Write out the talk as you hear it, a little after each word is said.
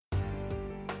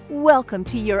Welcome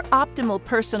to your Optimal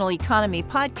Personal Economy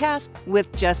podcast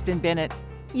with Justin Bennett.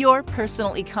 Your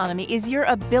personal economy is your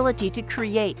ability to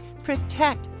create,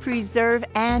 protect, preserve,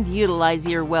 and utilize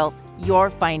your wealth, your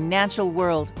financial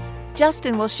world.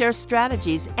 Justin will share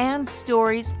strategies and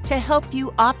stories to help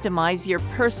you optimize your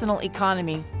personal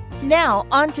economy. Now,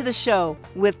 on to the show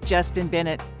with Justin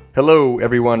Bennett. Hello,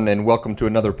 everyone, and welcome to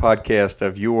another podcast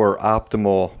of Your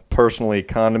Optimal Personal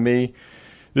Economy.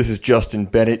 This is Justin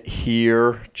Bennett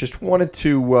here. Just wanted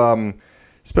to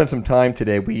spend some time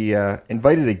today. We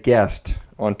invited a guest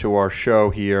onto our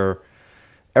show here,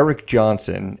 Aric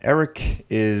Johnson. Aric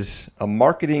is a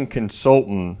marketing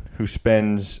consultant who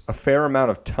spends a fair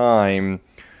amount of time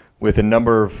with a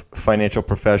number of financial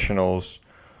professionals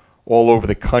all over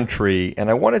the country. And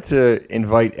I wanted to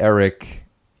invite Aric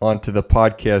onto the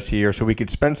podcast here so we could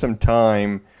spend some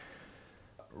time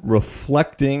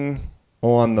reflecting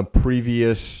on the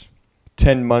previous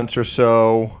 10 months or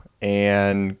so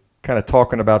and kind of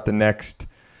talking about the next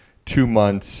 2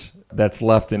 months that's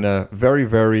left in a very,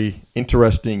 very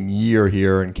interesting year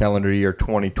here in calendar year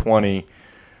 2020.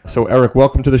 So, Aric,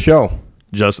 welcome to the show.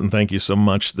 Justin, thank you so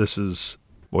much. This is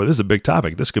a big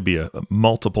topic. This could be a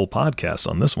multiple podcasts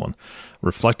on this one.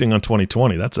 Reflecting on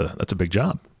 2020, that's a big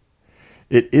job.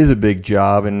 It is a big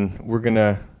job, and we're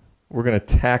gonna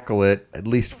tackle it at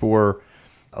least for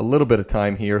a little bit of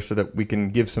time here so that we can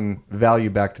give some value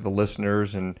back to the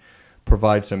listeners and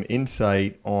provide some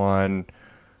insight on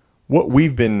what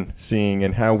we've been seeing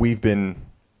and how we've been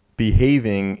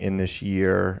behaving in this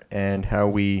year and how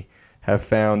we have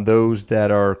found those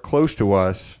that are close to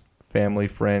us, family,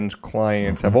 friends,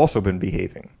 clients, have also been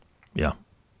behaving. Yeah,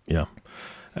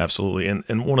 absolutely.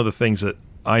 And one of the things that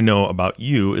I know about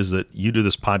you is that you do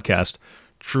this podcast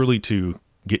truly to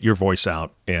get your voice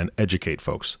out and educate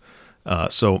folks.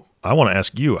 So I want to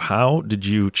ask you, how did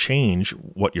you change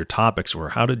what your topics were?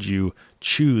 How did you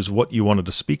choose what you wanted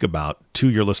to speak about to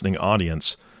your listening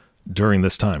audience during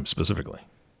this time specifically?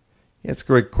 Yeah, it's a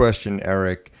great question,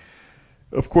 Aric.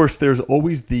 Of course, there's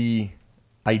always the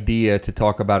idea to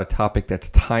talk about a topic that's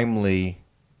timely,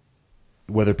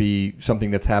 whether it be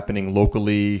something that's happening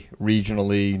locally,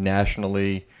 regionally,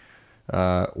 nationally,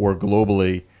 or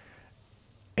globally.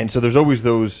 And so there's always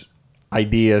those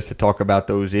ideas to talk about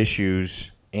those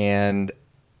issues, and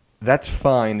that's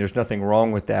fine. There's nothing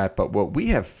wrong with that. But what we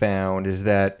have found is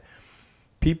that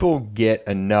people get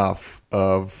enough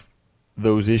of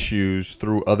those issues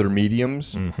through other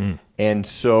mediums. Mm-hmm. And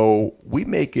so we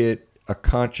make it a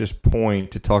conscious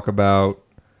point to talk about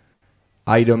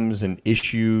items and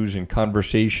issues and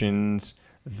conversations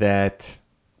that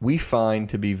we find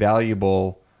to be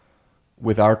valuable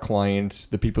with our clients,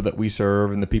 the people that we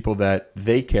serve, and the people that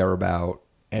they care about.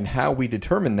 And how we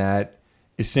determine that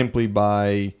is simply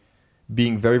by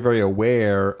being very, very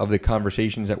aware of the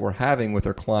conversations that we're having with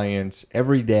our clients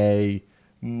every day,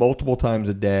 multiple times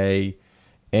a day,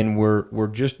 and we're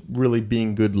just really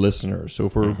being good listeners. So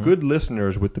if we're good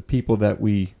listeners with the people that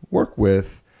we work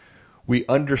with, we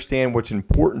understand what's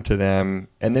important to them,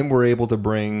 and then we're able to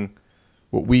bring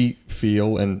what we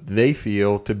feel and they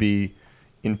feel to be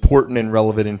important and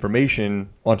relevant information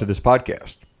onto this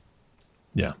podcast.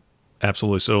 Yeah,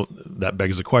 absolutely. So that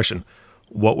begs the question,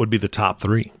 what would be the top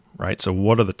three, right? So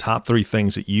what are the top three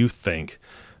things that you think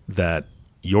that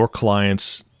your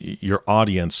clients, your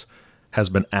audience has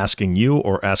been asking you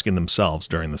or asking themselves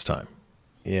during this time?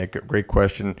 Yeah, great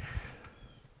question.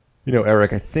 You know,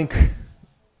 Aric, I think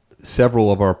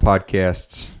several of our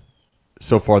podcasts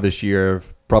so far this year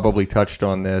have probably touched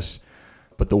on this.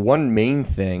 But the one main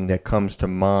thing that comes to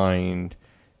mind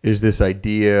is this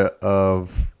idea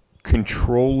of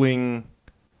controlling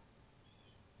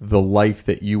the life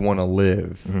that you want to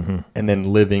live and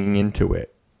then living into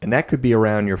it. And that could be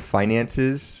around your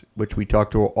finances, which we talk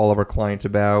to all of our clients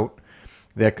about.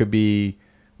 That could be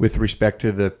with respect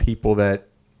to the people that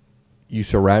you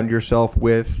surround yourself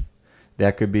with.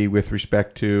 That could be with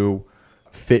respect to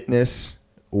fitness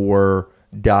or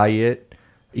diet.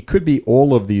 It could be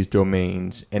all of these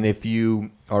domains, and if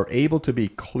you are able to be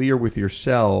clear with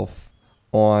yourself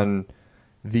on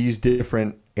these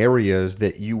different areas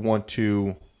that you want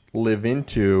to live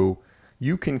into,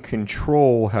 you can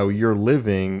control how you're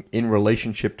living in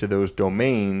relationship to those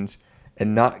domains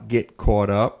and not get caught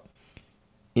up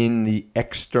in the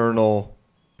external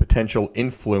potential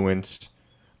influence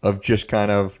of just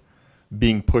kind of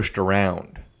being pushed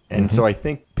around. And so I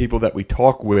think people that we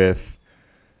talk with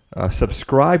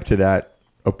subscribe to that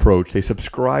approach. They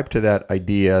subscribe to that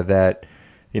idea that,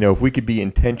 you know, if we could be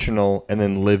intentional and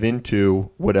then live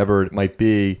into whatever it might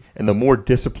be, and the more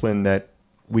discipline that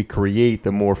we create,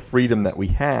 the more freedom that we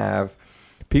have,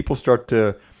 people start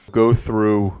to go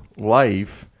through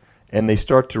life and they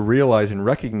start to realize and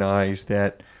recognize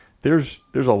that there's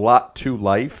a lot to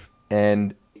life,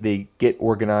 and they get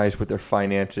organized with their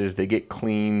finances. They get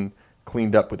cleaned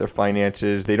up with their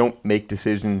finances. They don't make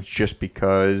decisions just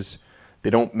because. They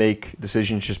don't make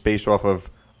decisions just based off of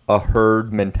a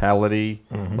herd mentality,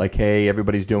 like, hey,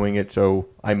 everybody's doing it, so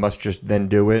I must just then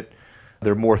do it.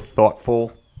 They're more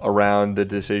thoughtful around the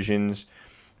decisions.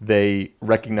 They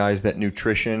recognize that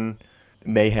nutrition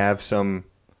may have some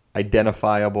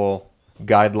identifiable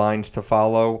guidelines to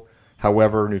follow.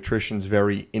 However, nutrition is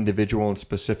very individual and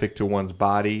specific to one's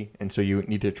body, and so you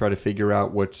need to try to figure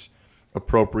out what's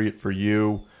appropriate for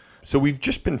you. So we've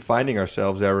just been finding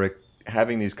ourselves, Aric,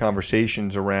 having these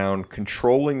conversations around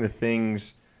controlling the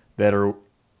things that are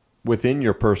within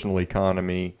your personal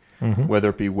economy, whether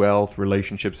it be wealth,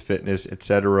 relationships, fitness,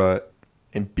 etc.,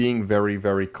 and being very,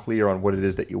 very clear on what it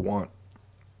is that you want.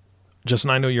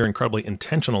 Justin, I know you're incredibly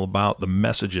intentional about the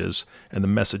messages and the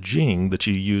messaging that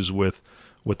you use with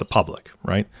the public,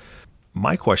 right?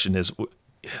 My question is,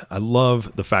 I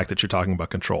love the fact that you're talking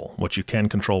about control, what you can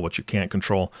control, what you can't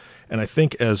control. And I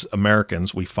think as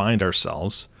Americans, we find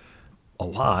ourselves a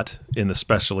lot,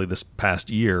 especially this past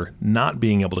year, not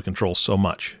being able to control so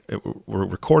much. We're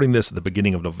recording this at the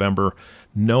beginning of November,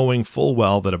 knowing full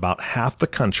well that about half the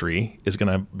country is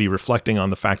going to be reflecting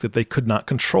on the fact that they could not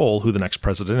control who the next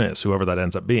president is, whoever that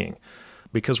ends up being,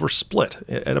 because we're split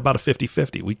at about a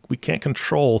 50-50. We can't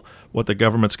control what the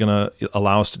government's going to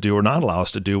allow us to do or not allow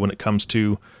us to do when it comes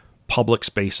to public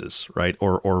spaces, right?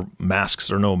 Or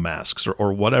masks or no masks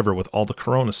or whatever, with all the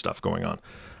corona stuff going on.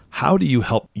 How do you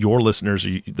help your listeners,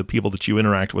 or the people that you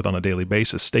interact with on a daily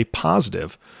basis, stay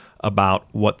positive about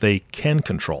what they can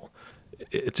control?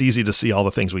 It's easy to see all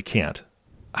the things we can't.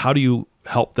 How do you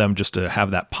help them just to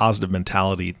have that positive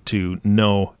mentality to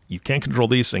know you can't control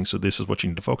these things, so this is what you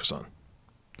need to focus on?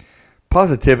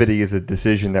 Positivity is a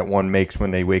decision that one makes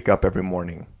when they wake up every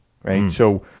morning, right?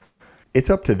 So it's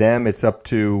up to them. It's up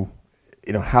to,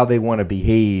 how they want to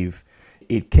behave.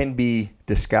 It can be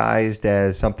disguised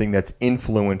as something that's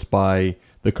influenced by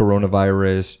the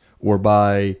coronavirus or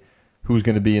by who's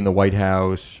going to be in the White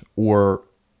House or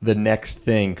the next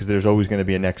thing, because there's always going to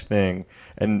be a next thing.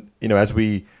 And, as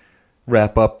we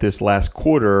wrap up this last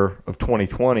quarter of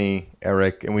 2020,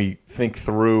 Aric, and we think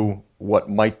through what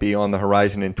might be on the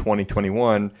horizon in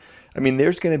 2021,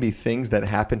 there's going to be things that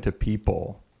happen to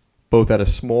people, both at a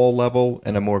small level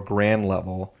and a more grand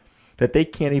level, that they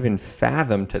can't even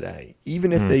fathom today.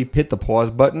 Even if they hit the pause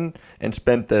button and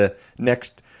spent the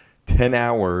next 10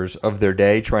 hours of their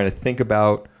day trying to think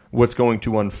about what's going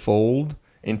to unfold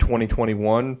in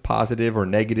 2021, positive or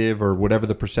negative or whatever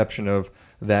the perception of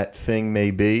that thing may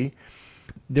be,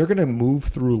 they're going to move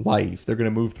through life. They're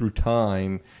going to move through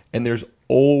time, and there's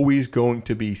always going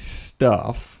to be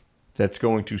stuff that's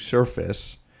going to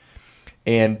surface.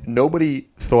 And nobody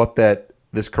thought that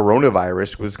this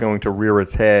coronavirus was going to rear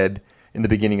its head in the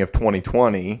beginning of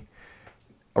 2020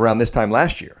 around this time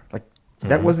last year.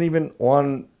 That wasn't even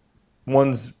on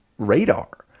one's radar.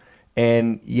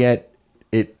 And yet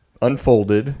it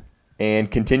unfolded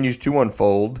and continues to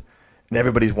unfold. And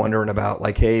everybody's wondering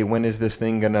about, hey, when is this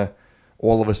thing going to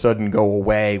all of a sudden go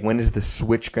away? When is the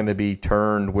switch going to be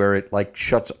turned where it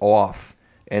shuts off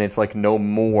and it's no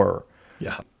more?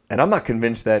 Yeah. And I'm not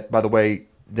convinced that, by the way,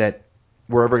 that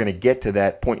we're ever going to get to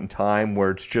that point in time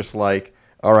where it's just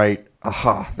all right,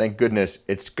 thank goodness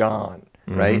it's gone,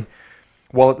 right?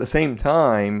 While at the same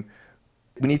time,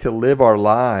 we need to live our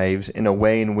lives in a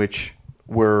way in which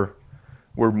we're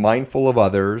mindful of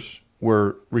others,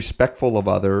 we're respectful of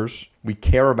others, we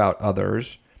care about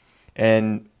others,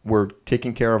 and we're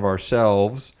taking care of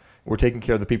ourselves, we're taking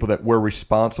care of the people that we're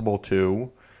responsible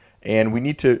to, and we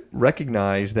need to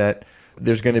recognize that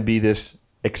there's going to be this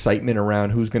excitement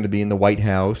around who's going to be in the White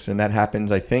House, and that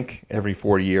happens, I think, every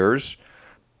 4 years.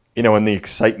 And the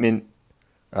excitement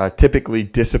typically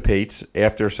dissipates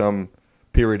after some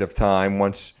period of time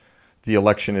once the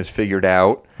election is figured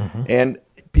out. And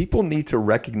people need to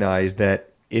recognize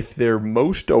that if they're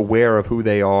most aware of who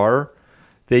they are,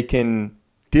 they can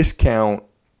discount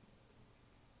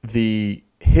the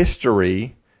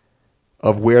history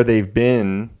of where they've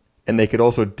been, and they could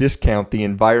also discount the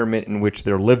environment in which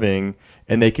they're living,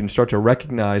 and they can start to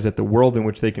recognize that the world in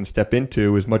which they can step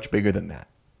into is much bigger than that.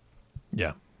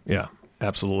 Yeah,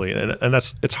 absolutely. And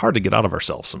it's hard to get out of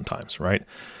ourselves sometimes, right?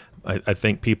 I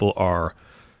think people are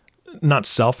not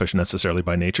selfish necessarily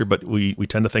by nature, but we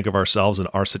tend to think of ourselves and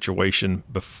our situation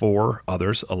before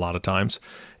others a lot of times,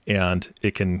 and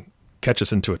it can catch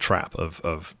us into a trap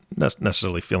of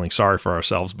necessarily feeling sorry for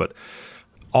ourselves. But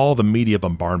all the media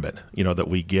bombardment, that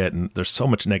we get, and there's so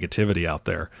much negativity out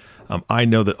there. I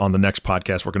know that on the next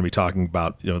podcast, we're going to be talking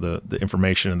about, the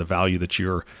information and the value that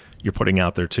you're putting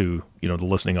out there to, the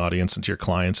listening audience and to your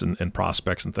clients and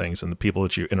prospects and things and the people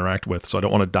that you interact with. So I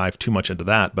don't want to dive too much into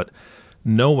that, but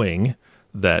knowing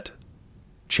that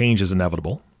change is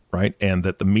inevitable, right? And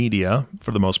that the media,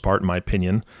 for the most part, in my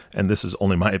opinion, and this is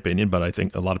only my opinion, but I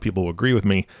think a lot of people will agree with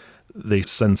me, they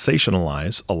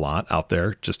sensationalize a lot out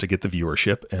there just to get the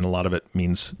viewership. And a lot of it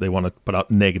means they want to put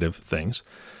out negative things.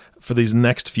 For these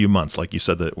next few months, like you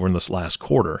said, that we're in this last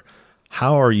quarter,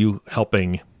 how are you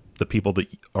helping the people that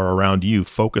are around you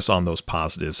focus on those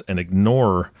positives and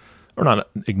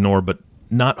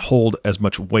not hold as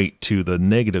much weight to the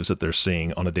negatives that they're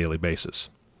seeing on a daily basis?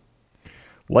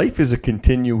 Life is a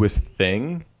continuous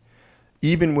thing.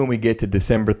 Even when we get to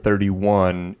December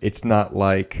 31, it's not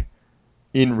like,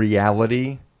 in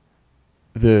reality,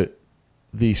 the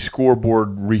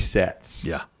scoreboard resets.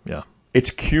 Yeah.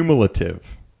 It's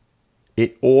cumulative.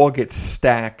 It all gets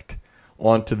stacked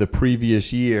onto the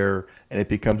previous year, and it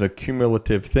becomes a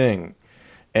cumulative thing.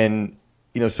 And,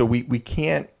 so we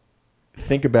can't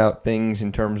think about things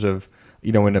in terms of,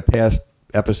 in a past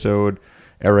episode,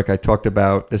 Aric, I talked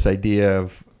about this idea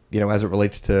of, as it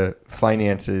relates to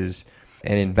finances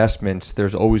and investments,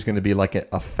 there's always going to be like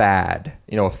a fad.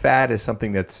 A fad is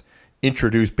something that's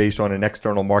introduced based on an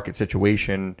external market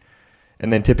situation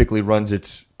and then typically runs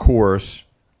its course,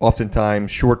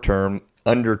 oftentimes short term,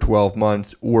 under 12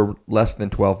 months or less than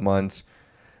 12 months,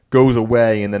 goes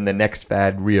away, and then the next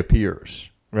fad reappears,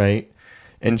 right?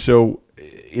 And so,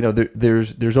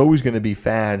 there's always going to be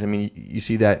fads. I mean, you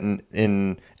see that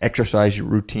in exercise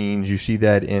routines. You see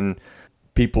that in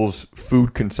people's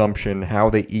food consumption,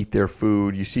 how they eat their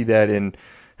food. You see that in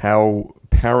how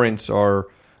parents are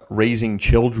raising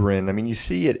children. I mean, you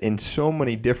see it in so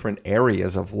many different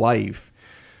areas of life.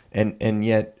 And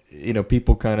yet,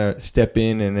 people kind of step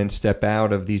in and then step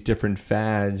out of these different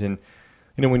fads. And,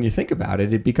 when you think about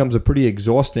it, it becomes a pretty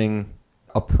exhausting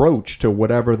approach to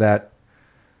whatever that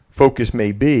focus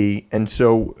may be. And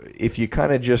so if you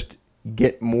kind of just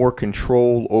get more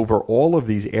control over all of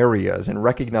these areas and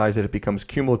recognize that it becomes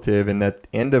cumulative, and at the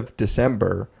end of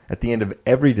December, at the end of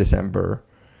every December,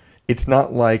 it's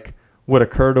not like what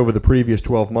occurred over the previous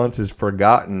 12 months is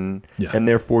forgotten, and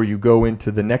therefore you go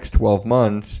into the next 12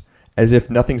 months as if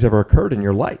nothing's ever occurred in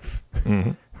your life,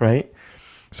 right?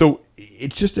 So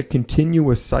it's just a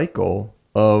continuous cycle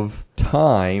of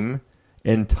time,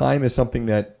 and time is something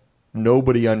that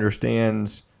nobody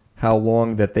understands how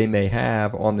long that they may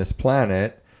have on this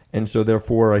planet. And so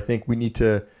therefore, I think we need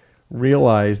to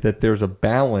realize that there's a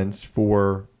balance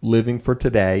for living for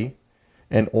today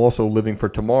and also living for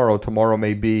tomorrow. Tomorrow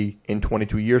may be in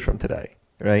 22 years from today,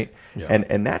 right? Yeah.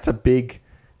 And that's a big,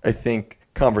 I think,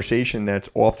 conversation that's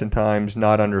oftentimes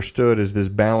not understood, is this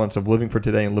balance of living for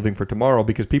today and living for tomorrow,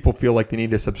 because people feel like they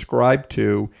need to subscribe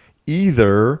to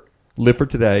either live for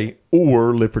today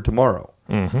or live for tomorrow.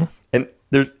 Mm-hmm. And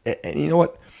you know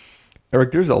what,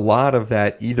 Aric, there's a lot of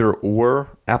that either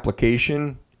or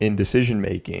application in decision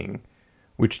making,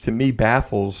 which to me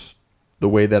baffles the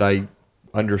way that I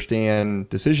understand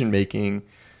decision making,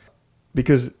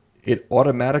 because it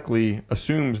automatically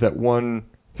assumes that one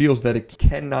feels that it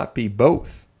cannot be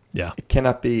both. Yeah. It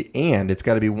cannot be and. It's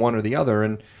got to be one or the other.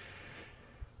 And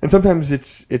sometimes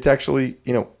it's actually,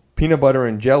 peanut butter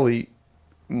and jelly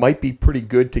might be pretty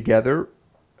good together.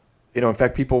 In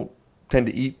fact, people tend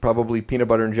to eat probably peanut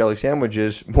butter and jelly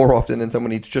sandwiches more often than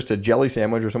someone eats just a jelly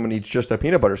sandwich or someone eats just a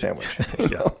peanut butter sandwich.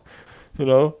 You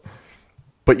know?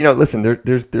 But, listen,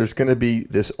 there's going to be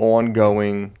this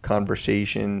ongoing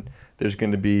conversation. There's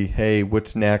going to be, hey,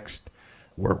 what's next?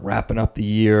 We're wrapping up the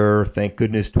year. Thank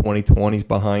goodness 2020 is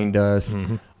behind us.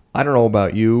 Mm-hmm. I don't know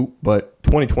about you, but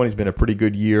 2020 has been a pretty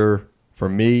good year for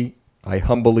me. I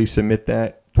humbly submit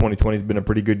that 2020 has been a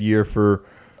pretty good year for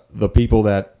the people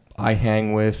that I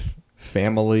hang with,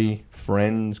 family,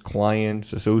 friends,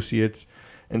 clients, associates.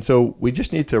 And so we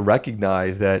just need to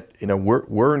recognize that,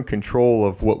 we're in control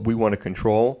of what we want to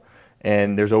control,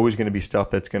 and there's always going to be stuff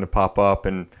that's going to pop up.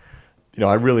 And,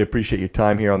 I really appreciate your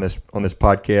time here on this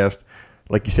podcast.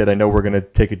 Like you said, I know we're going to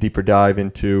take a deeper dive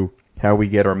into how we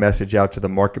get our message out to the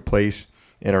marketplace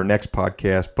in our next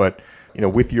podcast. But,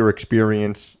 with your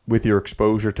experience, with your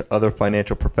exposure to other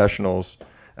financial professionals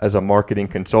as a marketing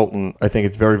consultant, I think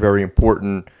it's very, very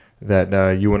important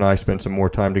that you and I spend some more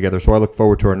time together. So I look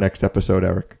forward to our next episode,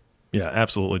 Aric. Yeah,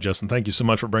 absolutely, Justin. Thank you so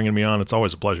much for bringing me on. It's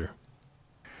always a pleasure.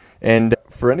 And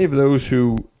for any of those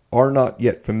who are not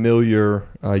yet familiar,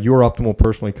 Your Optimal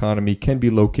Personal Economy can be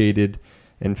located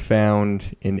and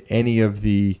found in any of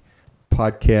the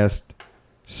podcast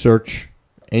search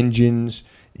engines.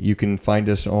 You can find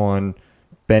us on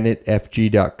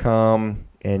bennettfg.com,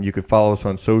 and you can follow us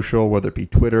on social, whether it be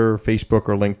Twitter, Facebook,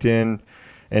 or LinkedIn.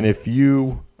 And if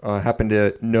you happen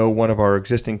to know one of our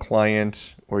existing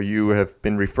clients, or you have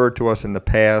been referred to us in the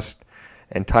past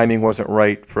and timing wasn't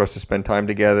right for us to spend time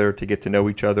together to get to know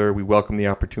each other, we welcome the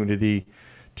opportunity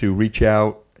to reach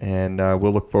out, and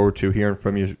we'll look forward to hearing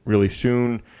from you really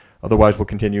soon. Otherwise, we'll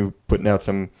continue putting out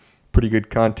some pretty good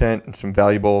content and some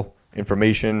valuable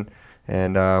information,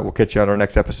 and we'll catch you on our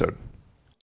next episode.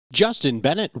 Justin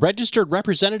Bennett, Registered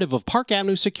Representative of Park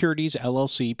Avenue Securities,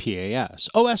 LLC, PAS,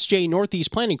 OSJ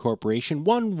Northeast Planning Corporation,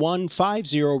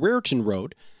 1150 Raritan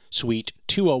Road, Suite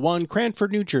 201,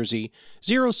 Cranford, New Jersey,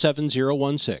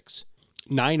 07016,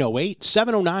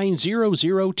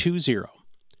 908-709-0020.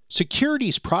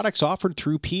 Securities products offered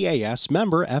through PAS,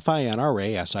 member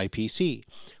FINRA SIPC.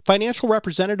 Financial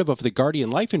representative of the Guardian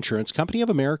Life Insurance Company of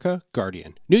America,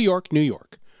 Guardian, New York, New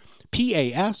York.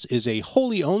 PAS is a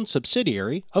wholly owned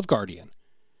subsidiary of Guardian.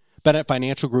 Bennett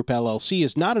Financial Group LLC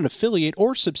is not an affiliate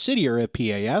or subsidiary of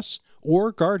PAS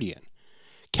or Guardian.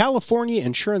 California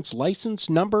Insurance License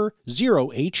Number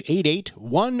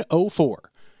 0H88104.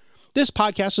 This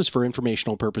podcast is for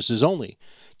informational purposes only.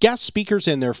 Guest speakers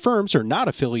and their firms are not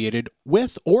affiliated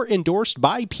with or endorsed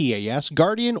by PAS,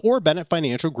 Guardian, or Bennett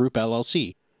Financial Group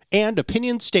LLC, and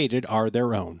opinions stated are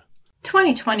their own.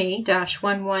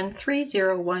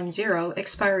 2020-113010,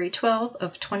 expiry 12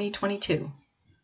 of 2022.